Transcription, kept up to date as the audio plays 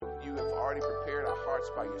already prepared our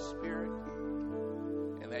hearts by your Spirit,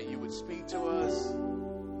 and that you would speak to us,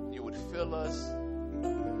 you would fill us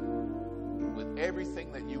with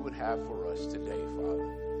everything that you would have for us today,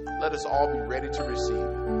 Father. Let us all be ready to receive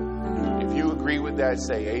it. If you agree with that,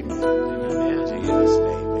 say amen. Amen. In Jesus'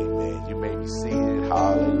 name, amen. You may be seated.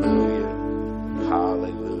 Hallelujah.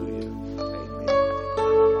 Hallelujah.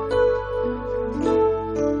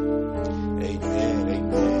 Amen.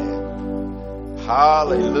 Amen.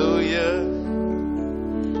 Hallelujah.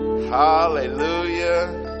 Hallelujah.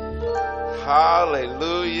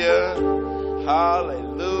 Hallelujah.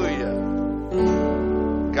 Hallelujah.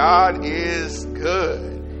 God is good.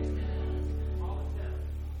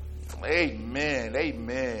 Amen.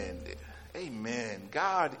 Amen. Amen.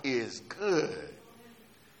 God is good.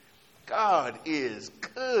 God is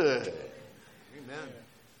good. Amen.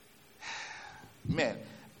 Man,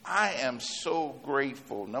 I am so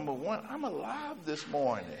grateful. Number one, I'm alive this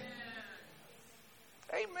morning.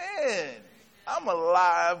 Amen. I'm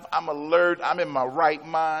alive. I'm alert. I'm in my right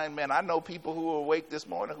mind. Man, I know people who are awake this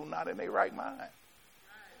morning who are not in their right mind.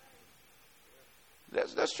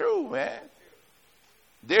 That's true, man.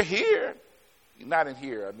 They're here. Not in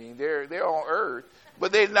here. I mean, they're on earth,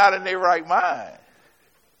 but they're not in their right mind.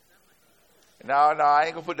 No, I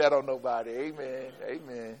ain't going to put that on nobody. Amen.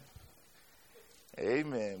 Amen.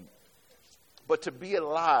 Amen. But to be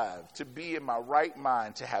alive, to be in my right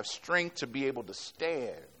mind, to have strength to be able to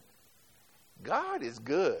stand, God is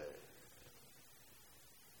good.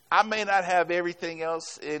 I may not have everything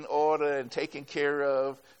else in order and taken care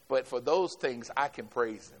of, but for those things, I can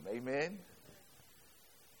praise him. Amen.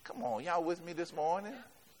 Come on, y'all with me this morning?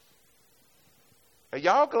 Are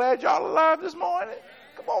y'all glad y'all alive this morning?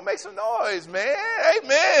 Come on, make some noise, man.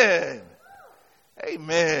 Amen.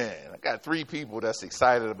 Amen. I got 3 people that's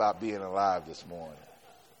excited about being alive this morning.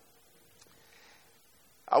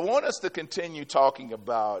 I want us to continue talking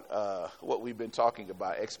about what we've been talking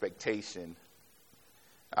about, expectation,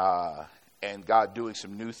 and God doing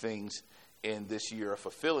some new things in this year,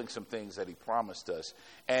 fulfilling some things that he promised us.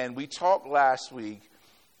 And we talked last week,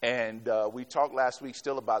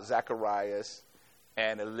 still about Zacharias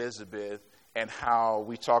and Elizabeth, and how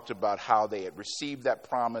we talked about how they had received that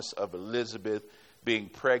promise of Elizabeth being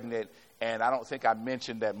pregnant. And I don't think I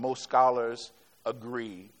mentioned that most scholars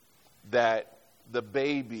agree that the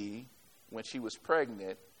baby, when she was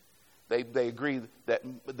pregnant, they agree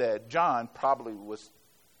that John probably was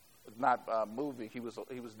not moving. He was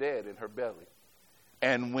dead in her belly.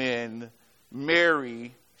 And when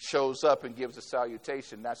Mary shows up and gives a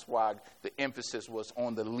salutation, that's why the emphasis was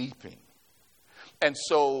on the leaping. And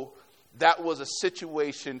so that was a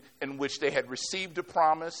situation in which they had received a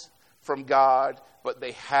promise from God, but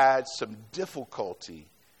they had some difficulty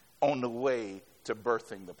on the way to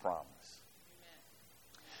birthing the promise.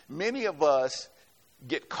 Amen. Many of us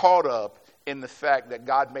get caught up in the fact that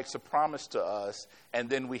God makes a promise to us and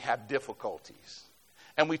then we have difficulties.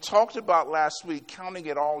 And we talked about last week counting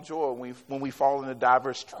it all joy when we fall into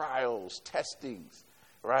diverse trials, testings,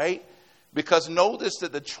 right? Because notice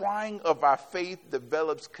that the trying of our faith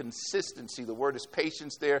develops consistency. The word is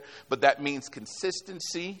patience there, but that means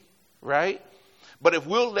consistency, right? But if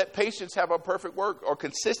we'll let patience have our perfect work, or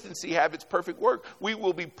consistency have its perfect work, we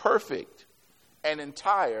will be perfect and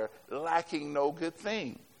entire, lacking no good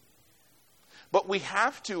thing. But we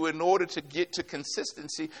have to, in order to get to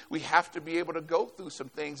consistency, we have to be able to go through some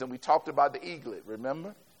things. And we talked about the eaglet,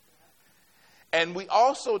 remember? And we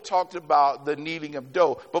also talked about the kneading of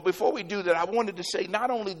dough. But before we do that, I wanted to say, not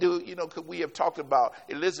only could we have talked about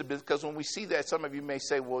Elizabeth, because when we see that, some of you may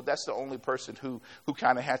say, well, that's the only person who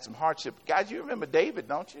kind of had some hardship. Guys, you remember David,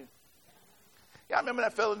 don't you? Y'all remember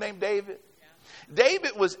that fellow named David? Yeah.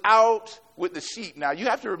 David was out with the sheep. Now, you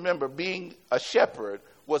have to remember, being a shepherd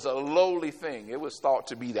was a lowly thing. It was thought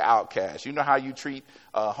to be the outcast. You know how you treat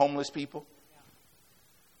homeless people?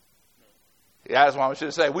 Yeah, that's why I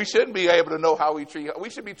should say we shouldn't be able to know how we treat.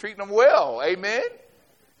 We should be treating them well. Amen.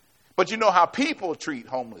 But you know how people treat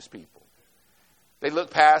homeless people. They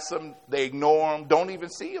look past them. They ignore them. Don't even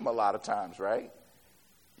see them a lot of times, right?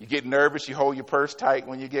 You get nervous. You hold your purse tight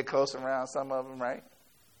when you get close around some of them, right?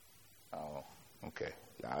 Oh, okay.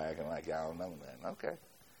 Y'all acting like y'all don't know that. Okay.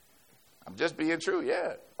 I'm just being true,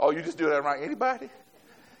 yeah. Oh, you just do that around anybody?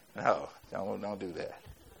 No, don't do that.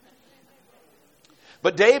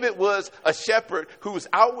 But David was a shepherd who was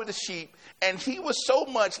out with the sheep, and he was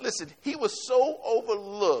he was so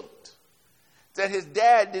overlooked that his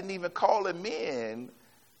dad didn't even call him in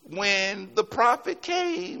when the prophet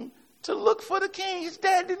came to look for the king. His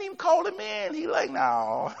dad didn't even call him in. He like,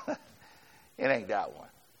 no, it ain't that one.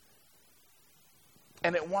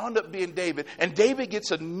 And it wound up being David. And David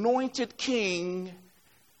gets anointed king.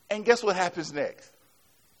 And guess what happens next?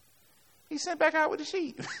 He's sent back out with the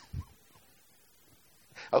sheep.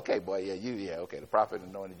 Okay, boy, okay, the prophet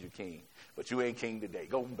anointed you king. But you ain't king today.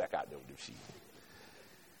 Go back out there with the sheep.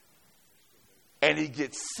 And he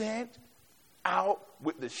gets sent out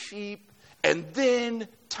with the sheep. And then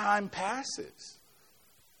time passes.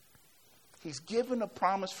 He's given a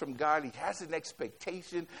promise from God. He has an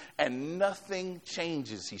expectation, and nothing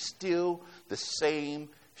changes. He's still the same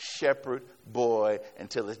shepherd boy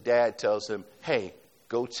until his dad tells him, hey,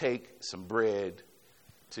 go take some bread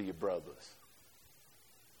to your brothers.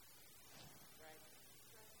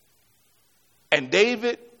 And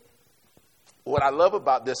David, what I love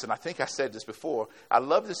about this, and I think I said this before, I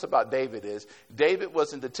love this about David is, David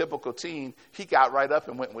wasn't the typical teen. He got right up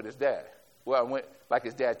and went with his dad. Well, went like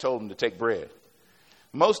his dad told him to take bread.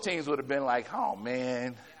 Most teens would have been like, oh,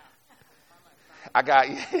 man,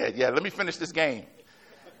 let me finish this game.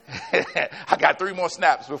 I got 3 more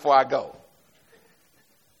snaps before I go.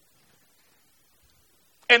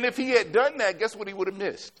 And if he had done that, guess what he would have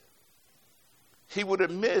missed? He would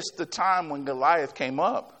have missed the time when Goliath came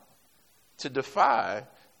up to defy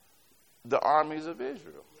the armies of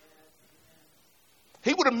Israel.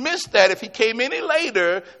 He would have missed that if he came any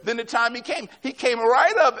later than the time he came. He came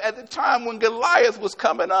right up at the time when Goliath was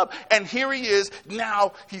coming up. And here he is.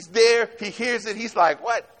 Now he's there. He hears it. He's like,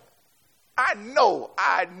 what? I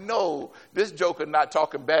know this joker not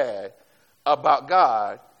talking bad about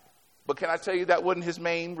God. But can I tell you that wasn't his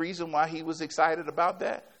main reason why he was excited about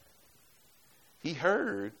that? He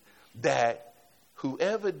heard that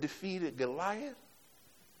whoever defeated Goliath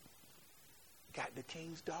got the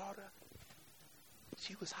king's daughter.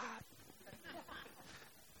 She was hot.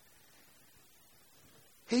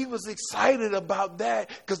 He was excited about that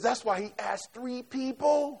because that's why he asked 3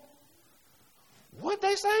 people. What'd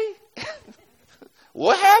they say?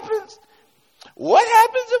 What happens? What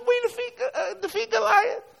happens if we defeat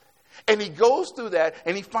Goliath? And he goes through that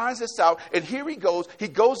and he finds this out. And here he goes. He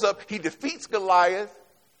goes up. He defeats Goliath.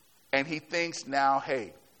 And he thinks now,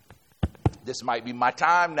 hey, this might be my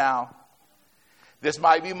time now. This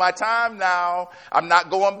might be my time now. I'm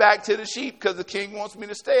not going back to the sheep because the king wants me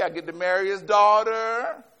to stay. I get to marry his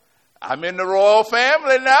daughter. I'm in the royal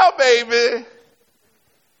family now, baby.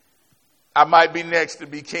 I might be next to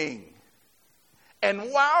be king.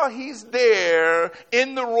 And while he's there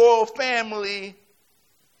in the royal family,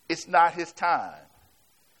 it's not his time.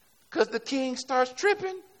 Because the king starts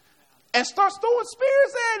tripping and starts throwing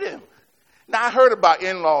spears at him. Now, I heard about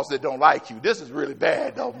in-laws that don't like you. This is really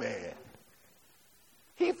bad, though, man.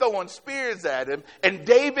 He's throwing spears at him, and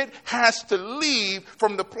David has to leave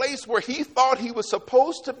from the place where he thought he was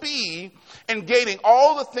supposed to be and gaining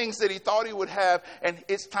all the things that he thought he would have, and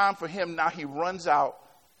it's time for him. Now he runs out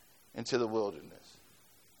into the wilderness.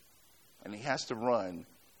 And he has to run,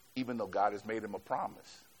 even though God has made him a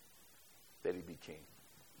promise that he'd be king.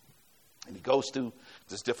 And he goes through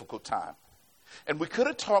this difficult time. And we could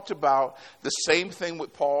have talked about the same thing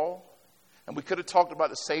with Paul. And we could have talked about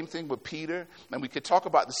the same thing with Peter. And we could talk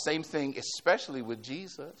about the same thing, especially with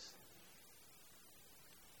Jesus.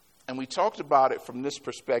 And we talked about it from this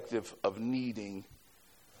perspective of kneading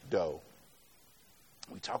dough.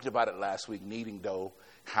 We talked about it last week, kneading dough,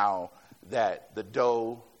 how that the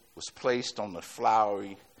dough was placed on the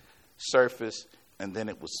floury surface, and then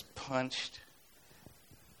it was punched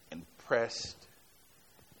and pressed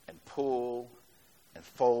and pulled and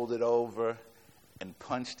folded over and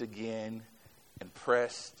punched again and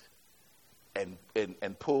pressed and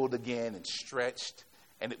pulled again and stretched.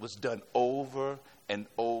 And it was done over and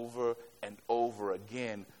over and over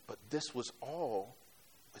again. But this was all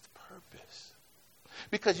with purpose.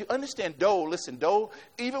 Because you understand dough, listen, dough,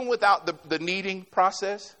 even without the kneading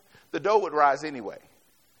process, the dough would rise anyway.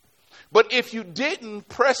 But if you didn't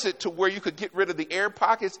press it to where you could get rid of the air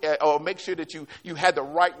pockets or make sure that you had the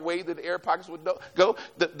right way that the air pockets would go,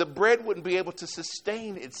 the bread wouldn't be able to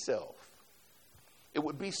sustain itself. It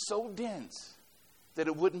would be so dense that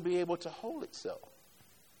it wouldn't be able to hold itself.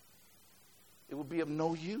 It would be of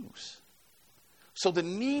no use. So the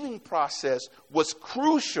kneading process was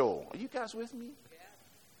crucial. Are you guys with me? Yeah.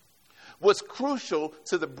 Was crucial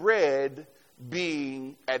to the bread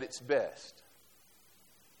being at its best.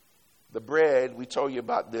 The bread, we told you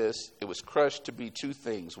about this, it was crushed to be 2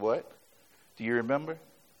 things. What? Do you remember?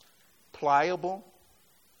 Pliable,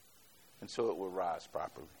 and so it would rise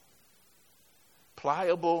properly.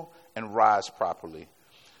 Pliable and rise properly.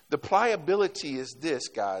 The pliability is this,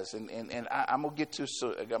 guys, and I'm gonna get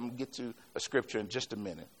to a scripture in just a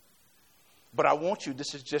minute. But I want you,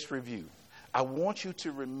 this is just review. I want you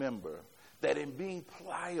to remember that in being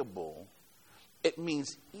pliable, it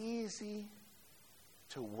means easy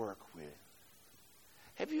to work with.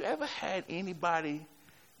 Have you ever had anybody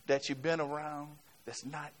that you've been around that's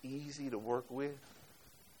not easy to work with?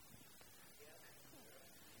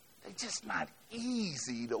 They're just not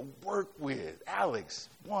easy to work with. Alex,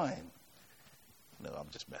 one. No, I'm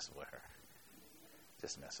just messing with her.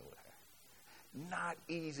 Just messing with her. Not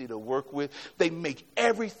easy to work with. They make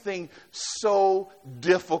everything so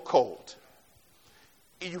difficult.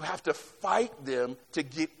 You have to fight them to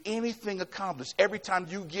get anything accomplished. Every time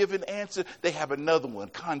you give an answer, they have another one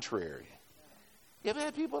contrary. You ever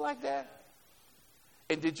had people like that?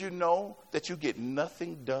 And did you know that you get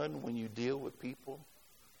nothing done when you deal with people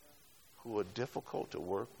who are difficult to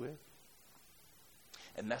work with?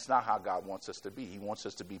 And that's not how God wants us to be. He wants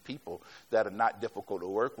us to be people that are not difficult to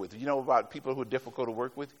work with. You know about people who are difficult to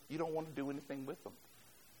work with? You don't want to do anything with them.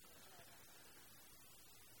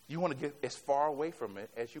 You want to get as far away from it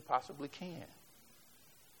as you possibly can.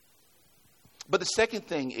 But the second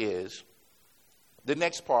thing is, the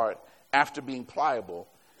next part, after being pliable,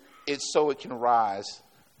 it's so it can rise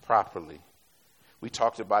properly. We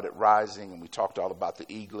talked about it rising, and we talked all about the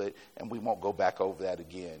eaglet, and we won't go back over that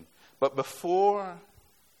again. But before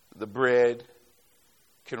the bread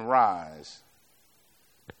can rise,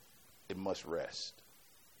 it must rest.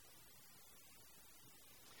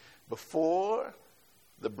 Before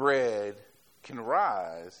the bread can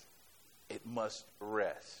rise, it must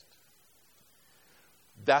rest.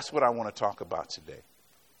 That's what I want to talk about today.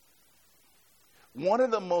 One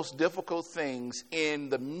of the most difficult things in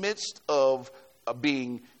the midst of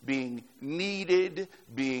being kneaded,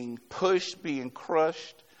 being pushed, being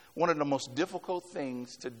crushed, one of the most difficult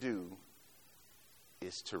things to do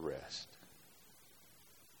is to rest.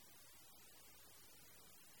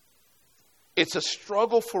 It's a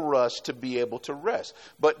struggle for us to be able to rest.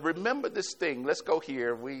 But remember this thing. Let's go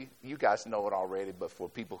here. You guys know it already, but for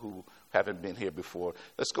people who haven't been here before,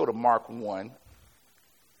 let's go to Mark 1.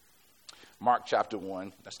 Mark chapter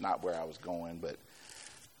 1. That's not where I was going, but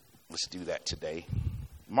let's do that today.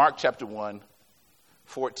 Mark chapter 1,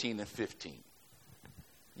 14 and 15.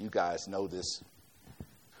 You guys know this.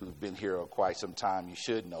 Who've been here quite some time, you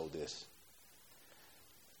should know this.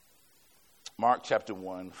 Mark chapter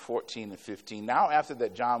 1, 14 and 15. Now after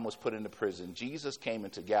that John was put into prison, Jesus came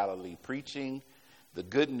into Galilee preaching the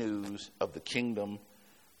good news of the kingdom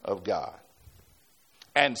of God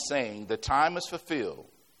and saying, the time is fulfilled.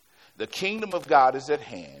 The kingdom of God is at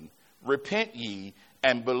hand. Repent ye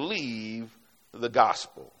and believe the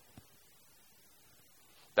gospel.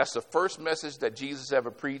 That's the first message that Jesus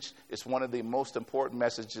ever preached. It's one of the most important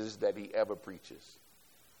messages that he ever preaches.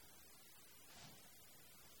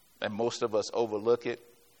 And most of us overlook it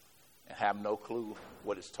and have no clue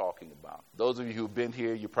what it's talking about. Those of you who've been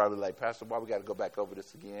here, you're probably like, Pastor, why we got to go back over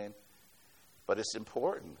this again? But it's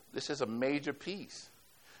important. This is a major piece.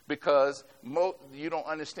 Because you don't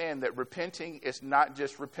understand that repenting is not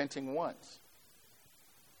just repenting once.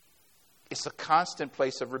 It's a constant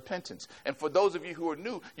place of repentance. And for those of you who are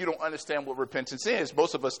new, you don't understand what repentance is.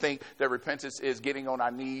 Most of us think that repentance is getting on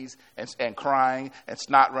our knees and crying and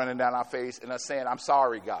snot running down our face and us saying, I'm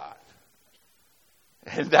sorry, God.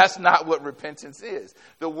 And that's not what repentance is.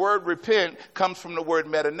 The word repent comes from the word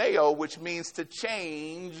metaneo, which means to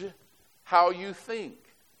change how you think.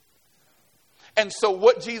 And so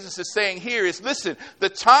what Jesus is saying here is, listen, the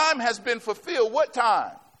time has been fulfilled. What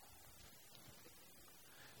time?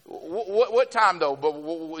 What time, though?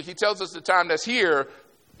 But he tells us the time that's here.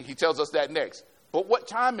 He tells us that next. But what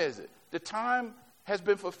time is it? The time has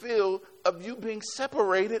been fulfilled of you being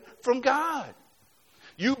separated from God.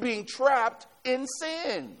 You being trapped in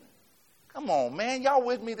sin. Come on, man. Y'all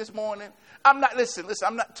with me this morning? Listen,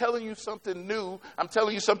 I'm not telling you something new. I'm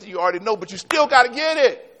telling you something you already know, but you still got to get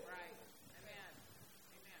it.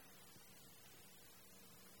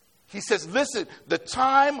 He says, listen, the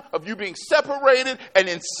time of you being separated and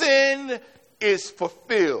in sin is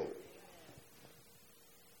fulfilled.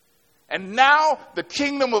 And now the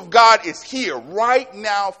kingdom of God is here right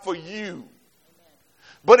now for you.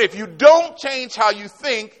 But if you don't change how you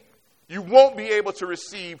think, you won't be able to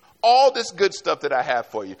receive all this good stuff that I have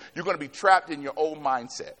for you. You're going to be trapped in your old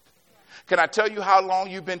mindset. Can I tell you how long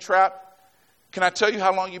you've been trapped? Can I tell you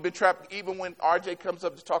how long you've been trapped? Even when RJ comes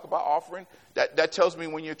up to talk about offering, that tells me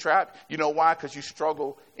when you're trapped. You know why? Because you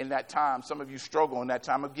struggle in that time. Some of you struggle in that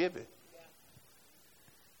time of giving.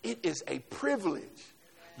 It is a privilege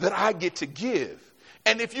that I get to give.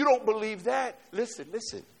 And if you don't believe that, listen.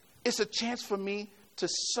 It's a chance for me to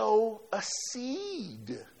sow a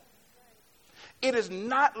seed. It is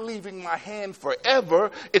not leaving my hand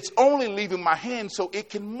forever. It's only leaving my hand so it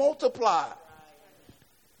can multiply.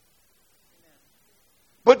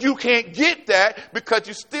 But you can't get that because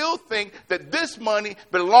you still think that this money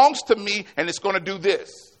belongs to me and it's going to do this.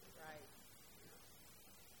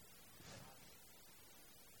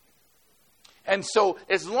 And so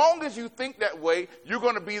as long as you think that way, you're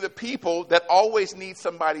going to be the people that always need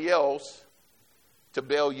somebody else to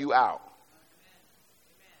bail you out.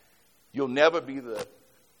 You'll never be the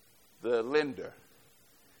lender.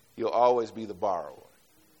 You'll always be the borrower.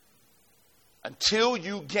 Until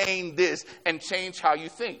you gain this and change how you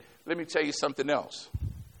think. Let me tell you something else.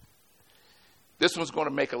 This one's going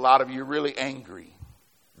to make a lot of you really angry,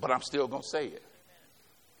 but I'm still going to say it.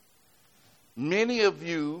 Many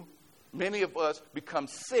of us become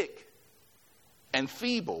sick and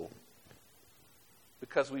feeble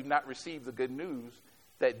because we've not received the good news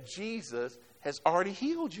that Jesus has already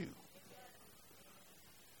healed you.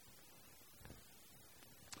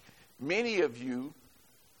 Many of you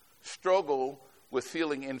struggle with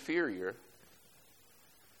feeling inferior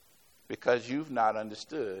because you've not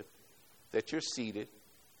understood that you're seated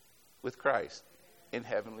with Christ in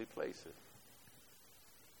heavenly places.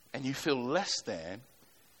 And you feel less than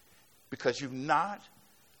because you've not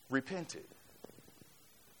repented.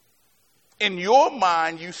 In your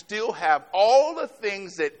mind, you still have all the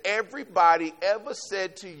things that everybody ever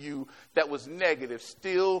said to you that was negative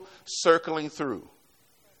still circling through.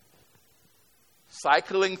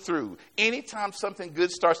 Cycling through. Anytime something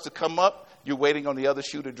good starts to come up, you're waiting on the other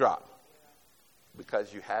shoe to drop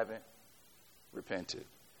because you haven't repented.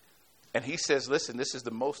 And he says, listen, this is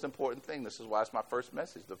the most important thing. This is why it's my first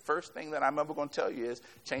message. The first thing that I'm ever going to tell you is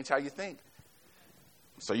change how you think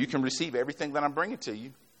so you can receive everything that I'm bringing to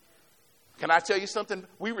you. Can I tell you something?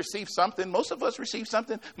 We receive something. Most of us receive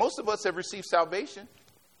something. Most of us have received salvation.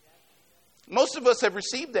 Most of us have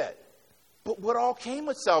received that. But what all came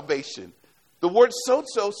with salvation? The word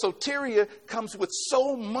soteria, comes with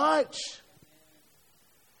so much.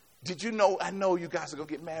 Did you know? I know you guys are going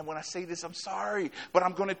to get mad when I say this. I'm sorry, but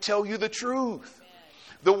I'm going to tell you the truth.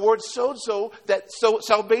 The word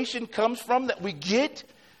salvation comes from, that we get,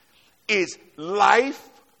 is life,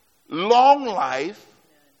 long life,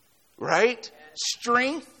 right?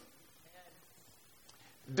 Strength,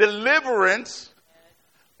 deliverance,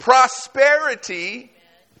 prosperity.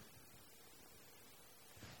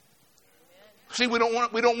 See, we don't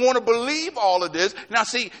want to believe all of this. Now,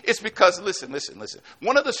 see, it's because, listen.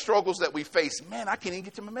 One of the struggles that we face, man, I can't even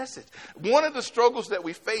get to my message. One of the struggles that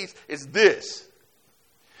we face is this,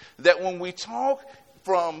 that when we talk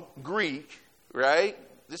from Greek, right,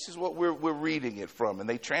 this is what we're reading it from, and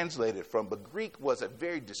they translate it from, but Greek was a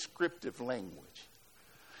very descriptive language.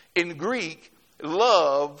 In Greek,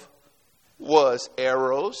 love was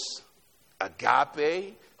eros,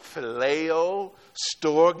 agape, phileo,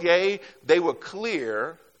 storge. They were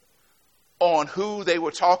clear on who they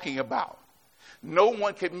were talking about. No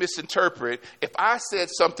one could misinterpret. If I said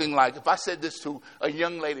something like, if I said this to a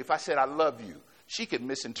young lady, if I said I love you, she could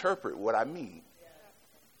misinterpret what I mean.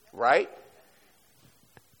 Right?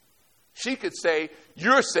 She could say,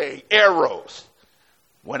 you're saying eros,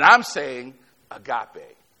 when I'm saying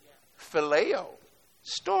agape, phileo,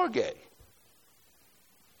 storge.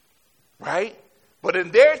 Right? But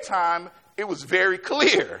in their time, it was very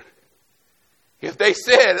clear. If they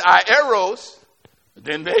said, I eros,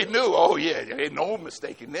 then they knew, oh yeah, there ain't no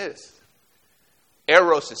mistake in this.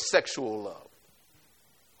 Eros is sexual love.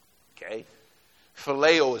 Okay?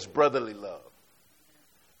 Phileo is brotherly love.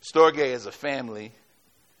 Storge is a family.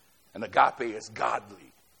 And agape is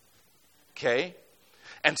godly. Okay?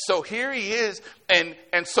 And so here he is. And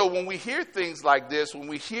so when we hear things like this, when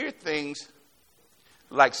we hear things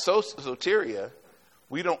like soteria,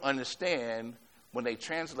 we don't understand when they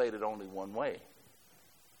translate it only one way.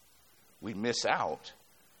 We miss out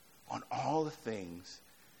on all the things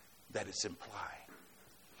that it's implying.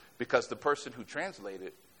 Because the person who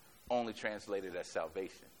translated only translated as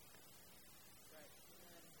salvation.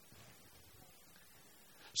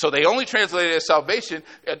 So they only translated it as salvation.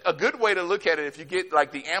 A good way to look at it, if you get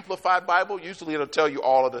like the Amplified Bible, usually it'll tell you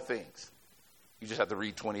all of the things. You just have to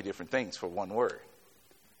read 20 different things for one word.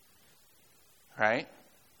 Right?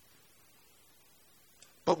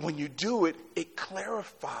 But when you do it, it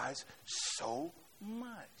clarifies so much.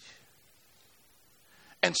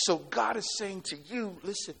 And so God is saying to you,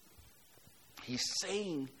 listen, he's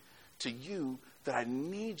saying to you that I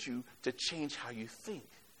need you to change how you think.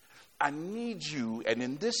 I need you, and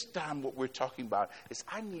in this time what we're talking about is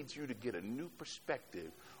I need you to get a new perspective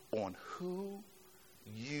on who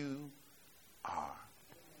you are.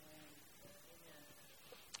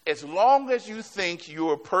 As long as you think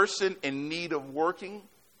you're a person in need of working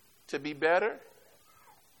to be better,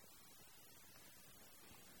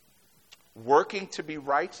 working to be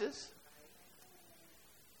righteous,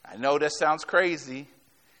 I know that sounds crazy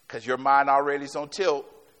because your mind already is on tilt.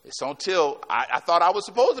 It's on tilt. I thought I was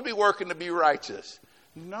supposed to be working to be righteous.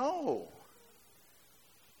 No.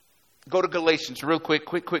 Go to Galatians real quick.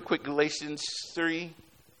 Galatians 3.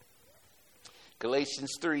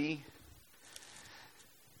 Galatians 3.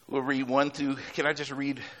 We'll read 1 through, can I just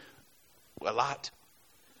read a lot?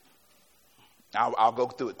 I'll go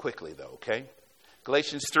through it quickly though, okay?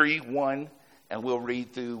 Galatians 3, 1, and we'll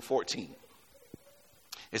read through 14.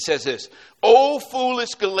 It says this, O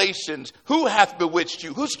foolish Galatians, who hath bewitched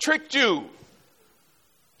you? Who's tricked you?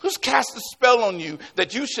 Who's cast a spell on you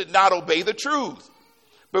that you should not obey the truth?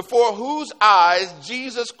 Before whose eyes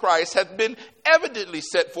Jesus Christ hath been evidently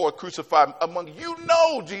set forth crucified among you. You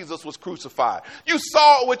know Jesus was crucified. You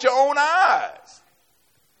saw it with your own eyes.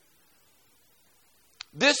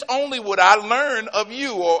 This only would I learn of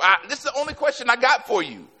you, this is the only question I got for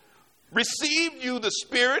you. Received you the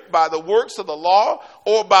Spirit by the works of the law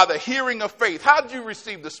or by the hearing of faith? How did you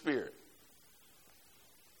receive the Spirit?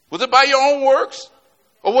 Was it by your own works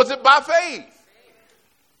or was it by faith?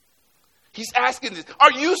 He's asking this,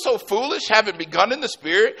 are you so foolish, having begun in the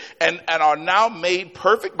Spirit and are now made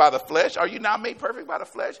perfect by the flesh? Are you now made perfect by the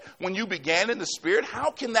flesh when you began in the Spirit?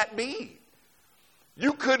 How can that be?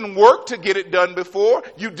 You couldn't work to get it done before.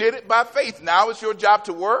 You did it by faith. Now it's your job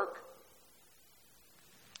to work?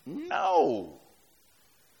 No.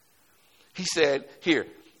 He said here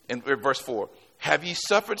in verse 4, have ye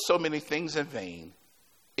suffered so many things in vain,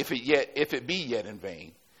 if it be yet in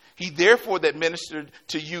vain? He therefore that ministered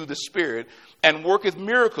to you the Spirit and worketh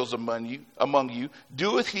miracles among you,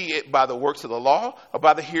 doeth he it by the works of the law or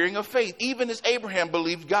by the hearing of faith, even as Abraham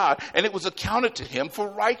believed God, and it was accounted to him for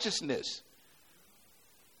righteousness.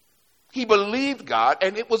 He believed God,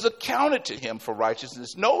 and it was accounted to him for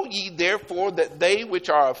righteousness. Know ye therefore that they which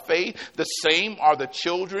are of faith, the same are the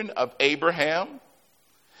children of Abraham.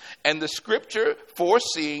 And the scripture,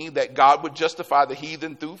 foreseeing that God would justify the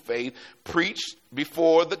heathen through faith, preached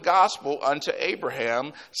before the gospel unto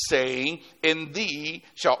Abraham, saying, in thee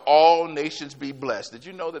shall all nations be blessed. Did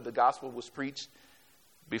you know that the gospel was preached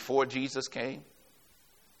before Jesus came?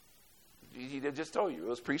 He just told you, it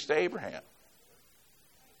was preached to Abraham.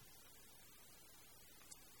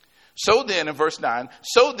 So then, in verse 9,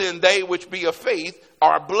 so then they which be of faith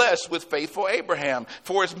are blessed with faithful Abraham.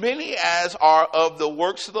 For as many as are of the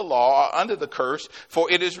works of the law are under the curse, for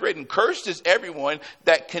it is written, cursed is everyone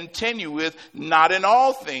that continueth not in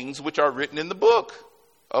all things which are written in the book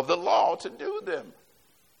of the law to do them.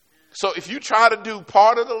 So if you try to do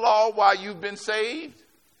part of the law while you've been saved,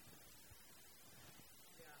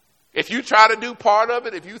 if you try to do part of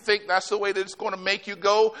it, if you think that's the way that it's going to make you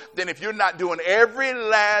go, then if you're not doing every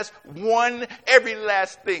last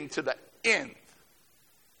thing to the end,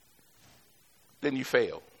 then you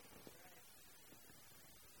fail.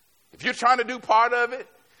 If you're trying to do part of it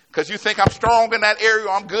because you think I'm strong in that area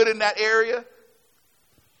or I'm good in that area,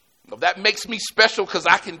 well, that makes me special because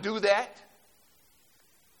I can do that,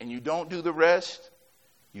 and you don't do the rest,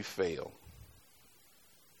 you fail.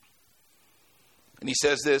 And he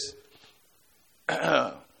says this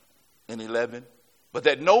in 11, but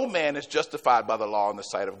that no man is justified by the law in the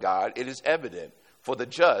sight of God, it is evident, for the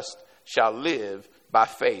just shall live by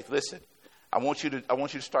faith. Listen, I want you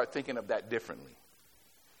to start thinking of that differently.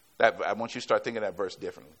 I want you to start thinking of that verse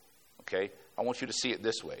differently. Okay? I want you to see it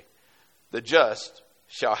this way. The just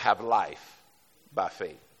shall have life by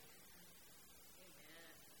faith.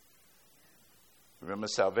 Remember,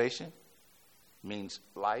 salvation means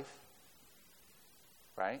life.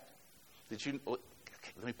 Right? Did you?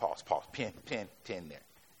 Okay, let me pause. Pen there.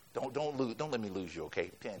 Don't let me lose you.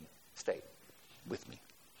 Okay, pen. Stay with me.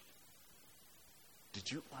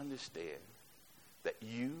 Did you understand that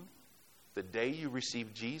the day you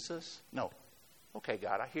received Jesus? No. Okay,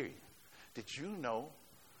 God, I hear you. Did you know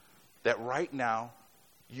that right now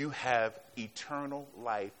you have eternal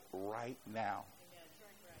life right now?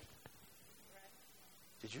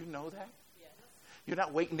 Did you know that? Yes. You're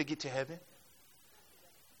not waiting to get to heaven.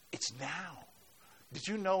 It's now. Did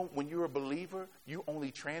you know when you're a believer, you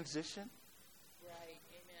only transition? Right.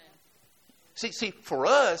 Amen. See, for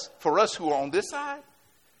us who are on this side,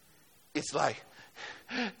 it's like,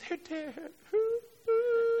 they're dead.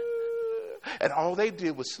 And all they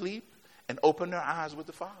did was sleep and open their eyes with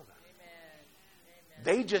the Father. Amen.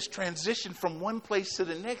 They just transitioned from one place to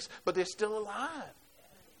the next, but they're still alive.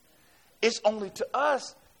 It's only to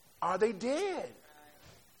us, are they dead?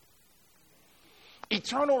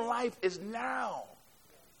 Eternal life is now.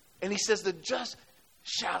 And he says the just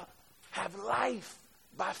shall have life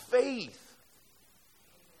by faith.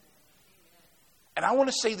 And I want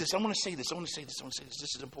to say this.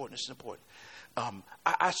 This is important.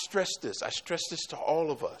 I stress this. I stress this to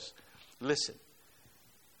all of us. Listen.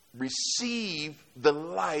 Receive the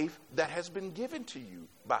life that has been given to you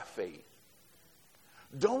by faith.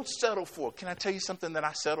 Don't settle for. Can I tell you something that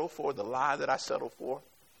I settle for? The lie that I settle for?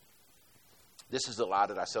 This is the lie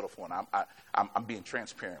that I settle for, and I'm being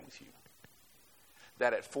transparent with you.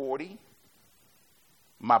 That at 40,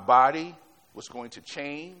 my body was going to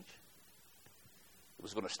change. It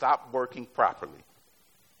was going to stop working properly.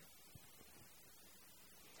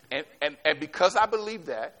 And because I believed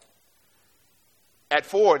that, at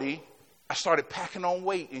 40, I started packing on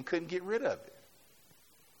weight and couldn't get rid of it.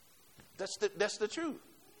 That's the truth.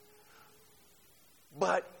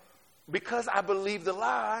 But because I believed the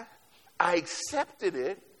lie, I accepted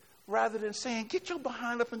it rather than saying, get your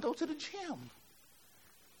behind up and go to the gym.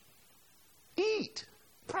 Eat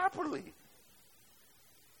properly.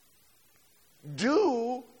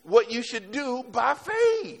 Do what you should do by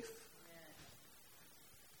faith.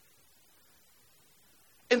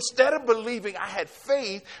 Instead of believing I had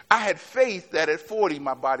faith that at 40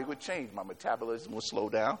 my body would change. My metabolism would slow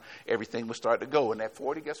down. Everything would start to go. And at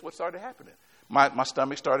 40, guess what started happening? My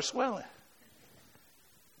stomach started swelling.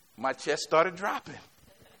 My chest started dropping.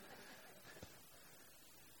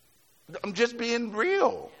 I'm just being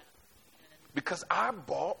real. Because I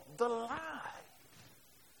bought the lie.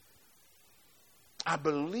 I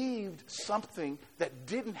believed something that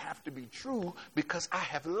didn't have to be true because I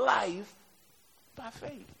have life by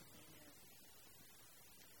faith.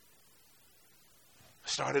 I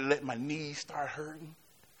started letting my knees start hurting.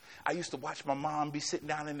 I used to watch my mom be sitting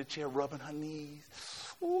down in the chair rubbing her knees.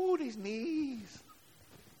 Ooh, these knees.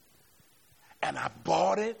 And I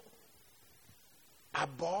bought it.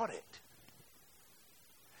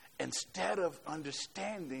 Instead of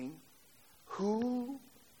understanding who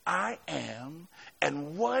I am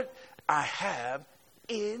and what I have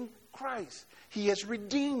in Christ. He has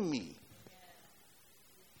redeemed me.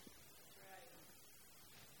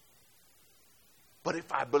 But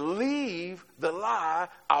if I believe the lie,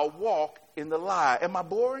 I'll walk in the lie. Am I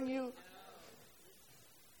boring you?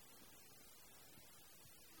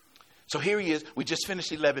 So here he is. We just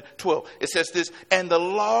finished 11:12. It says this, and the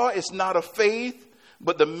law is not of faith,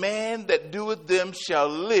 but the man that doeth them shall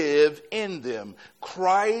live in them.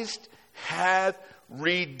 Christ hath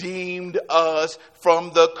redeemed us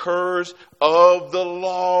from the curse of the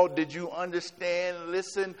law. Did you understand?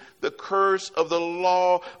 Listen, the curse of the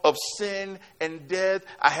law of sin and death.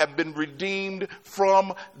 I have been redeemed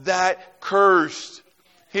from that curse.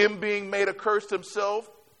 Him being made a curse himself,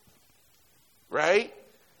 right?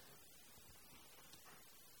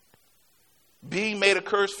 Being made a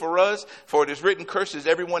curse for us, for it is written, cursed is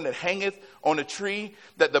everyone that hangeth on a tree,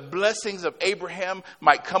 that the blessings of Abraham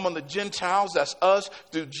might come on the Gentiles, that's us,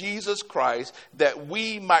 through Jesus Christ, that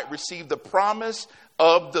we might receive the promise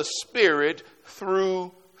of the Spirit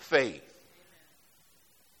through faith.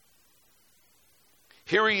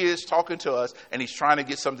 Here he is talking to us, and he's trying to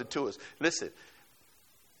get something to us. Listen,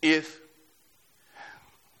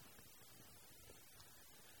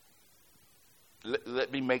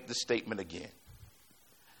 let me make the statement again.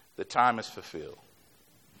 The time is fulfilled.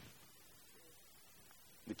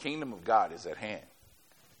 The kingdom of God is at hand.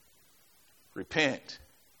 Repent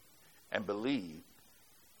and believe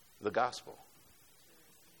the gospel.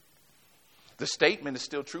 The statement is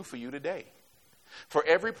still true for you today. For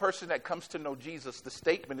every person that comes to know Jesus, the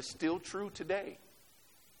statement is still true today.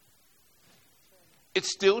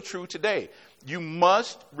 It's still true today. You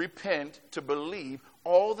must repent to believe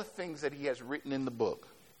all the things that he has written in the book.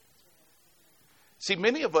 See,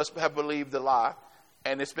 many of us have believed the lie,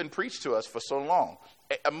 and it's been preached to us for so long.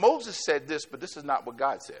 Moses said this, but this is not what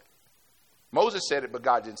God said. Moses said it, but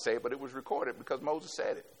God didn't say it, but it was recorded because Moses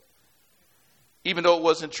said it. Even though it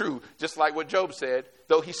wasn't true, just like what Job said,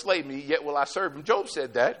 though he slay me, yet will I serve him. Job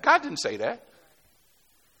said that. God didn't say that.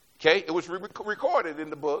 Okay, it was recorded in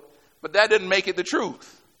the book, but that didn't make it the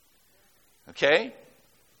truth. Okay?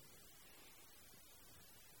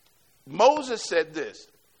 Moses said this,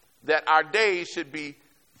 that our days should be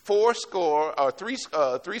threescore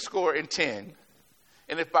and 10,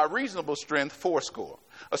 and if by reasonable strength, 80.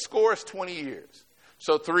 A score is 20 years.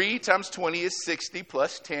 So 3 times 20 is 60,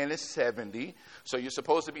 plus 10 is 70. So you're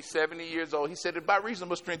supposed to be 70 years old. He said that by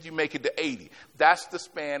reasonable strength, you make it to 80. That's the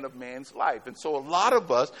span of man's life. And so a lot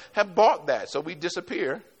of us have bought that. So we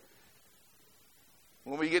disappear.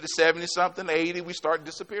 When we get to 70-something, 80, we start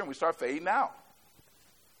disappearing. We start fading out.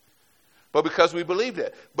 But because we believed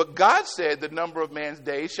it. But God said the number of man's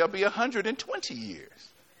days shall be 120 years.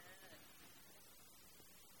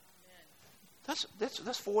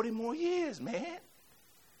 That's 40 more years, man.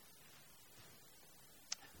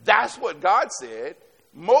 That's what God said.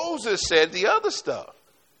 Moses said the other stuff.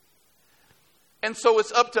 And so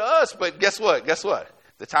it's up to us. But guess what? Guess what?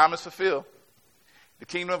 The time is fulfilled. The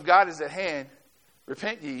kingdom of God is at hand.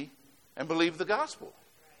 Repent ye and believe the gospel.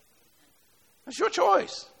 That's your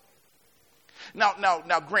choice. Now,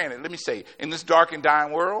 granted, let me say, in this dark and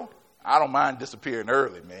dying world, I don't mind disappearing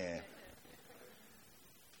early, man.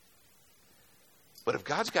 But if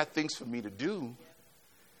God's got things for me to do,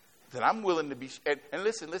 then I'm willing to be. And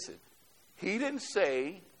listen. He didn't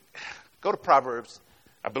say, go to Proverbs,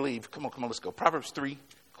 I believe. Come on, let's go. Proverbs 3.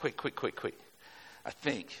 Quick. I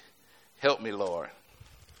think. Help me, Lord.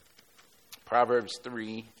 Proverbs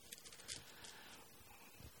 3.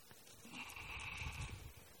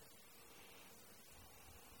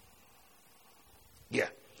 Yeah.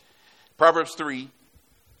 Proverbs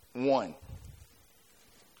 3:1.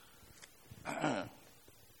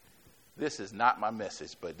 This is not my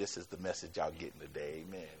message, but this is the message y'all getting today.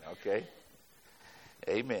 Amen. Okay?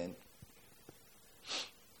 Amen.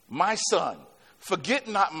 My son, forget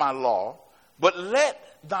not my law, but let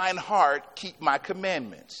thine heart keep my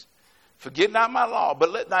commandments. Forget not my law,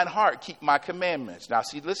 but let thine heart keep my commandments. Now,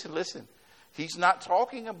 see, listen. He's not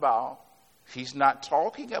talking about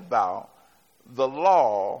the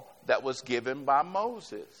law that was given by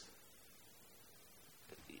Moses.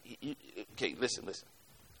 Okay, listen.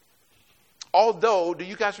 Although, do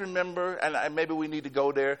you guys remember, and maybe we need to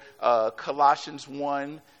go there, Colossians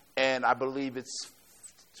 1, and I believe it's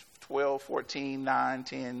 12, 14, 9,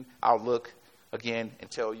 10. I'll look again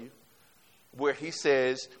and tell you. Where he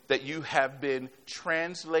says that you have been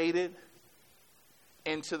translated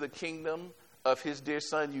into the kingdom of his dear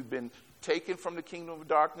son. You've been taken from the kingdom of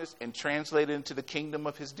darkness and translated into the kingdom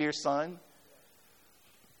of his dear son.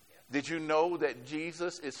 Did you know that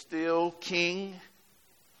Jesus is still King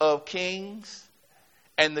of kings?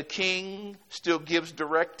 And the king still gives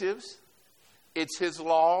directives. It's his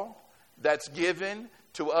law that's given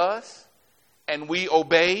to us. And we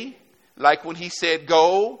obey. Like when he said,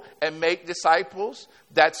 go and make disciples.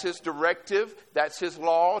 That's his directive. That's his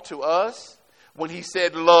law to us. When he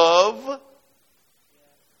said love.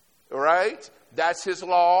 Right? That's his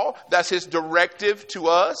law. That's his directive to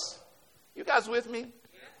us. You guys with me?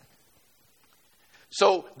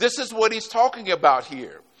 So this is what he's talking about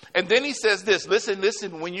here. And then he says this.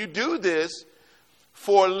 Listen. When you do this,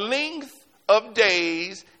 for length of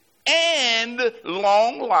days and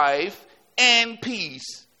long life and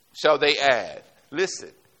peace shall they add.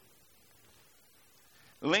 Listen.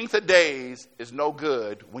 Length of days is no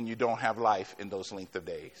good when you don't have life in those length of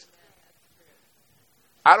days.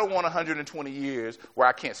 I don't want 120 years where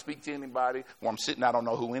I can't speak to anybody, where I'm sitting, I don't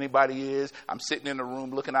know who anybody is. I'm sitting in a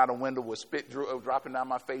room looking out a window with spit dropping down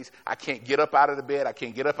my face. I can't get up out of the bed. I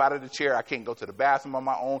can't get up out of the chair. I can't go to the bathroom on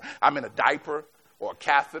my own. I'm in a diaper or a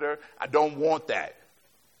catheter. I don't want that.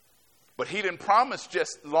 But he didn't promise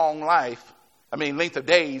just long life. Length of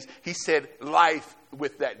days. He said life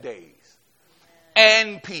with that days.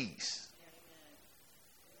 And peace.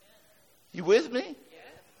 You with me?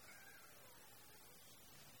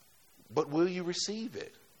 But will you receive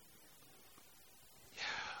it? Yeah.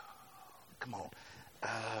 Come on.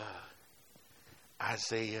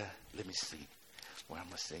 Isaiah, let me see where I'm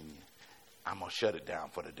going to sing you. I'm going to shut it down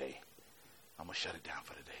for the day. I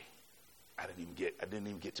didn't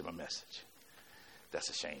even get to my message. That's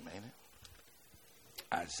a shame, ain't it?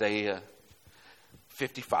 Isaiah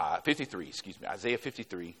 53, Isaiah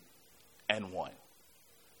 53 and 1.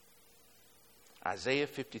 Isaiah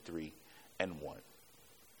 53 and 1.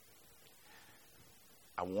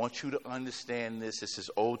 I want you to understand this. This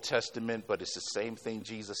is Old Testament, but it's the same thing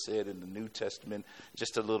Jesus said in the New Testament,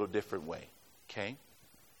 just a little different way. Okay?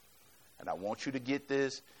 And I want you to get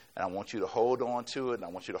this, and I want you to hold on to it, and I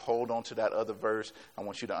want you to hold on to that other verse. I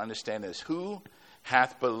want you to understand this. Who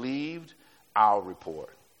hath believed our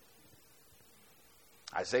report?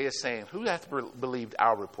 Isaiah is saying, who hath believed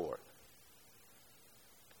our report?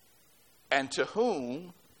 And to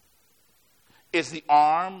whom is the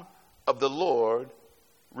arm of the Lord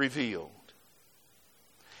revealed?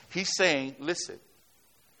 He's saying, listen,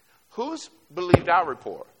 who's believed our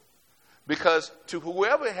report? Because to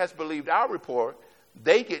whoever has believed our report,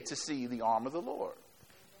 they get to see the arm of the Lord.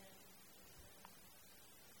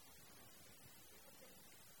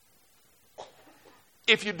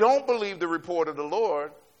 If you don't believe the report of the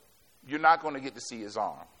Lord, you're not going to get to see his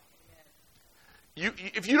arm.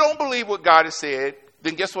 If you don't believe what God has said,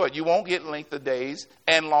 then guess what? You won't get length of days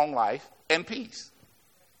and long life and peace.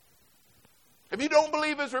 If you don't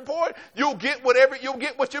believe his report, you'll get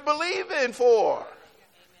what you believe in for.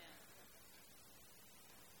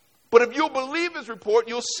 But if you'll believe his report,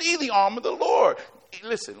 you'll see the arm of the Lord.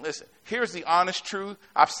 Listen. Here's the honest truth.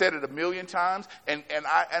 I've said it a million times, and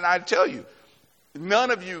I tell you,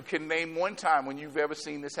 none of you can name one time when you've ever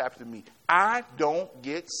seen this happen to me. I don't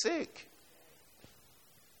get sick.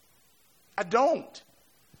 I don't.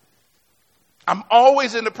 I'm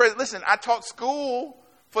always in the presence. Listen, I taught school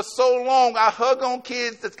for so long. I hug on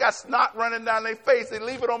kids that's got snot running down their face. They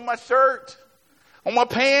leave it on my shirt, on my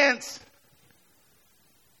pants.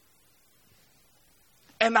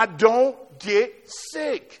 And I don't get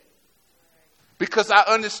sick because I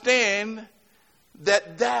understand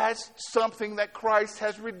that that's something that Christ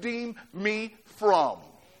has redeemed me from.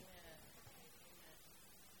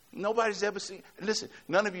 Nobody's ever seen. Listen,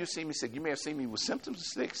 none of you have seen me sick. You may have seen me with symptoms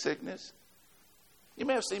of sickness. You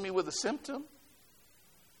may have seen me with a symptom.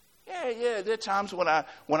 Yeah. There are times when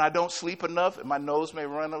I don't sleep enough and my nose may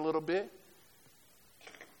run a little bit.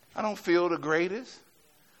 I don't feel the greatest.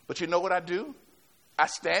 But you know what I do? I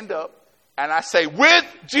stand up and I say, with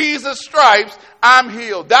Jesus' stripes, I'm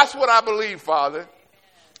healed. That's what I believe, Father.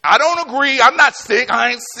 I don't agree. I'm not sick. I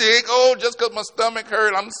ain't sick. Oh, just because my stomach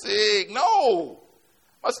hurt, I'm sick. No.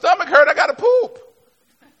 My stomach hurt, I got to poop.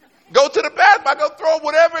 Go to the bathroom. I go throw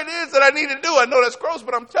whatever it is that I need to do. I know that's gross,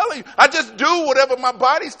 but I'm telling you, I just do whatever my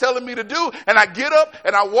body's telling me to do. And I get up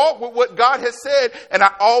and I walk with what God has said. And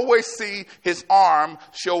I always see his arm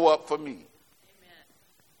show up for me.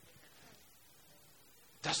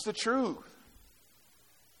 That's the truth.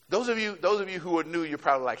 Those of you who are new, you're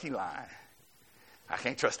probably like, he lying. I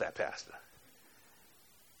can't trust that pastor.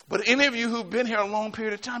 But any of you who've been here a long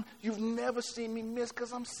period of time, you've never seen me miss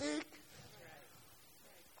because I'm sick.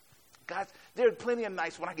 Guys, there are plenty of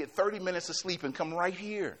nights when I get 30 minutes of sleep and come right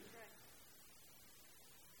here.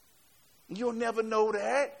 You'll never know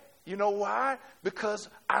that. You know why? Because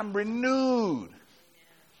I'm renewed.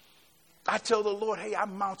 I tell the Lord, hey,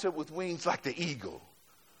 I'm mounted with wings like the eagle.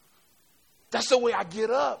 That's the way I get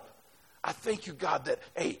up. I thank you, God, that,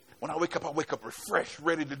 hey, when I wake up refreshed,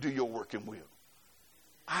 ready to do your work and will.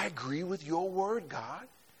 I agree with your word, God.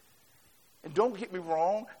 And don't get me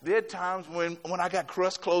wrong. There are times when I got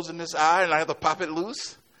crust closing this eye and I have to pop it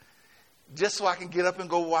loose just so I can get up and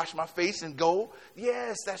go wash my face and go.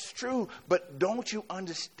 Yes, that's true. But don't you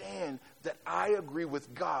understand that I agree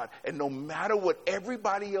with God? And no matter what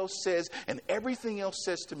everybody else says and everything else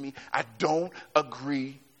says to me, I don't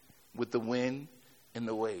agree with the wind and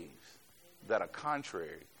the waves that are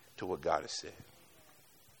contrary to what God has said.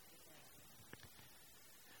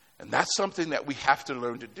 And that's something that we have to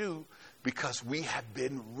learn to do because we have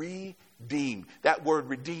been redeemed. That word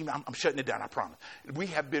redeemed, I'm shutting it down, I promise. We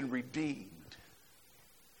have been redeemed.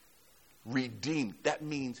 Redeemed. That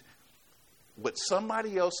means what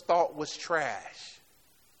somebody else thought was trash.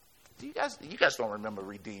 You guys don't remember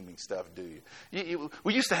redeeming stuff, do you?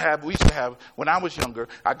 We used to have, when I was younger,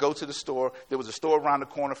 I go to the store. There was a store around the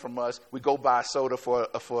corner from us. We go buy soda for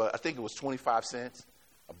I think it was 25 cents,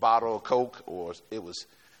 a bottle of Coke, or it was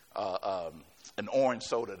an orange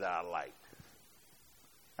soda that I liked.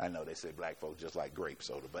 I know they say black folks just like grape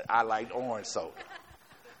soda, but I liked orange soda.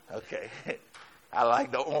 Okay. I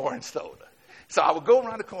like the orange soda. So I would go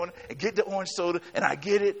around the corner and get the orange soda, and I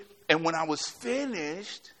get it. And when I was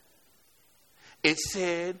finished, it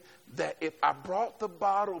said that if I brought the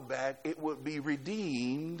bottle back, it would be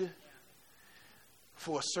redeemed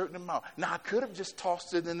for a certain amount. Now, I could have just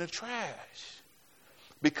tossed it in the trash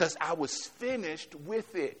because I was finished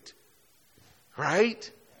with it. Right?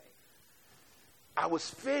 I was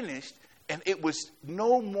finished, and it was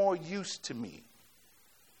no more use to me.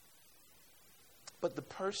 But the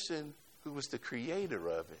person who was the creator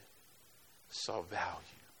of it saw value.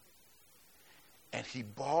 And he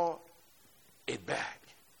bought it back.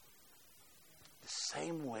 The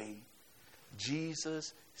same way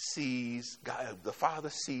Jesus sees, God, the Father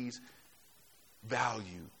sees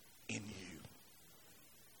value in you.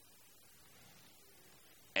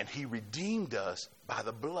 And he redeemed us by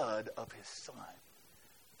the blood of his Son.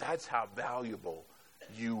 That's how valuable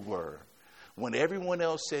you were. When everyone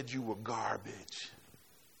else said you were garbage,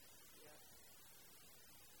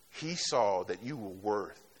 he saw that you were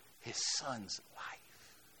worth his Son's life.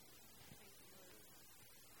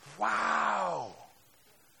 Wow.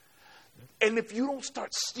 And if you don't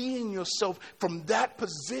start seeing yourself from that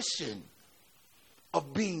position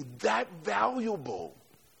of being that valuable,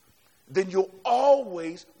 then you'll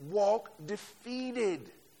always walk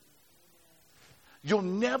defeated. You'll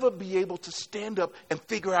never be able to stand up and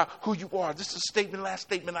figure out who you are. This is a statement, last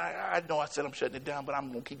statement. I know I said I'm shutting it down, but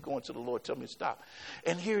I'm going to keep going till the Lord tell me to stop.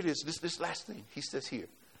 And here it is, this last thing. He says here,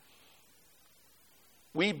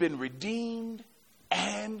 we've been redeemed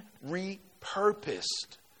and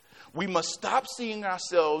repurposed. We must stop seeing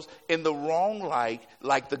ourselves in the wrong light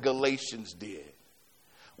like the Galatians did.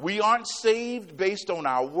 We aren't saved based on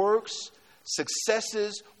our works,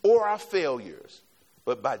 successes, or our failures,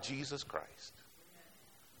 but by Jesus Christ.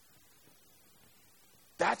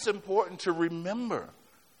 That's important to remember.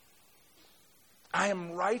 I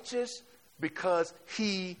am righteous because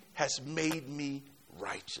he has made me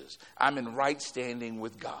righteous. I'm in right standing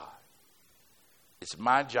with God. It's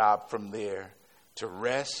my job from there to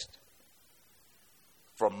rest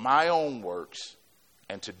from my own works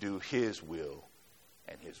and to do his will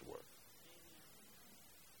and his work.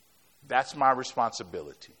 That's my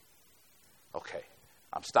responsibility. Okay,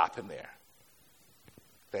 I'm stopping there.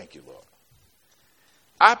 Thank you, Lord.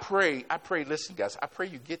 I pray, listen, guys, I pray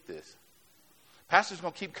you get this. Pastor's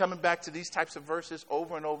going to keep coming back to these types of verses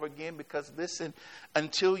over and over again because, listen,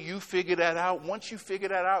 until you figure that out, once you figure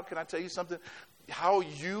that out, can I tell you something? How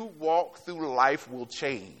you walk through life will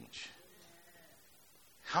change.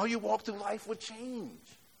 How you walk through life will change.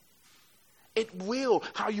 It will.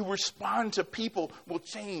 How you respond to people will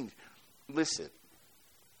change. Listen,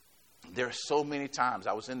 there are so many times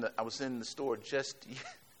I was in the store just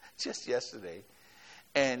yesterday,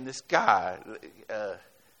 and this guy. Let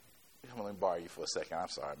me borrow you for a second. I'm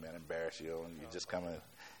sorry, man. Embarrass you, and you just come in.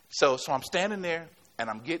 So I'm standing there, and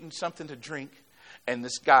I'm getting something to drink, and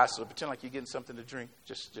this guy. So pretend like you're getting something to drink,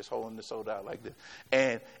 just holding the soda out like this.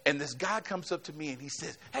 And this guy comes up to me, and he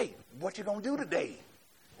says, "Hey, what you gonna do today?"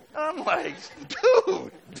 I'm like,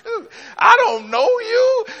 dude, I don't know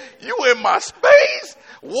you. You in my space.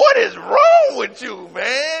 What is wrong with you,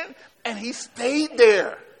 man? And he stayed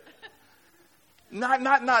there. No.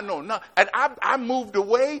 And I moved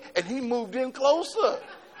away, and he moved in closer.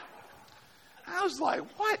 I was like,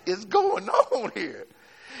 what is going on here?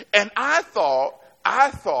 And I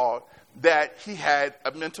thought that he had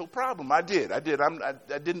a mental problem. I did. I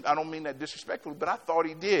don't mean that disrespectfully, but I thought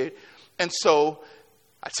he did. And so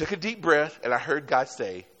I took a deep breath, and I heard God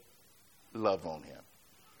say, love on him.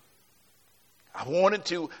 I wanted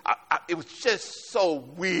to. It was just so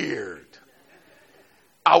weird.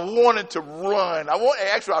 I wanted to run.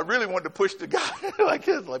 I really wanted to push the guy like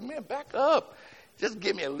this. Like, man, back up. Just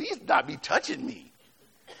give me, at least not be touching me.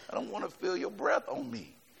 I don't want to feel your breath on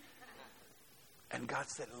me. And God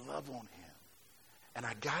said, love on him. And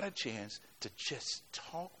I got a chance to just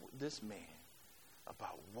talk with this man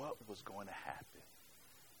about what was going to happen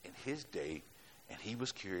in his day, and he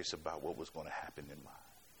was curious about what was going to happen in mine.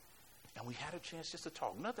 And we had a chance just to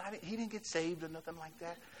talk. He didn't get saved or nothing like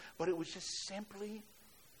that, but it was just simply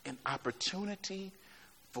an opportunity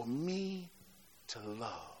for me to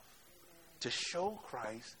love, to show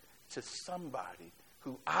Christ to somebody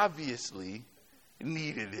who obviously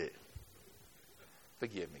needed it.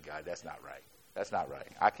 Forgive me, God, that's not right. That's not right.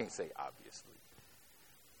 I can't say obviously.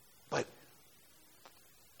 But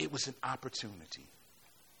it was an opportunity.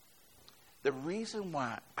 The reason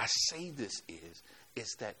why I say this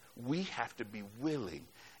is that we have to be willing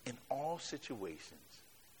in all situations,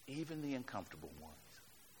 even the uncomfortable ones,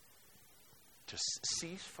 to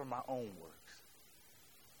cease from our own works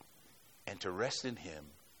and to rest in him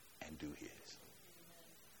and do his.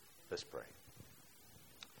 Let's pray.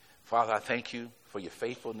 Father, I thank you for your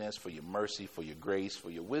faithfulness, for your mercy, for your grace, for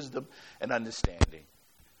your wisdom and understanding.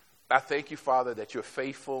 I thank you, Father, that you're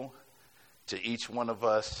faithful to each one of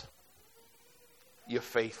us. You're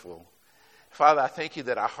faithful. Father, I thank you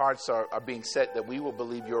that our hearts are being set, that we will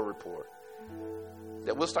believe your report.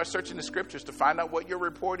 That we'll start searching the scriptures to find out what your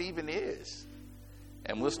report even is.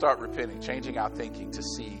 And we'll start repenting, changing our thinking to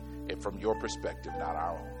see it from your perspective, not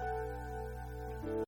our own.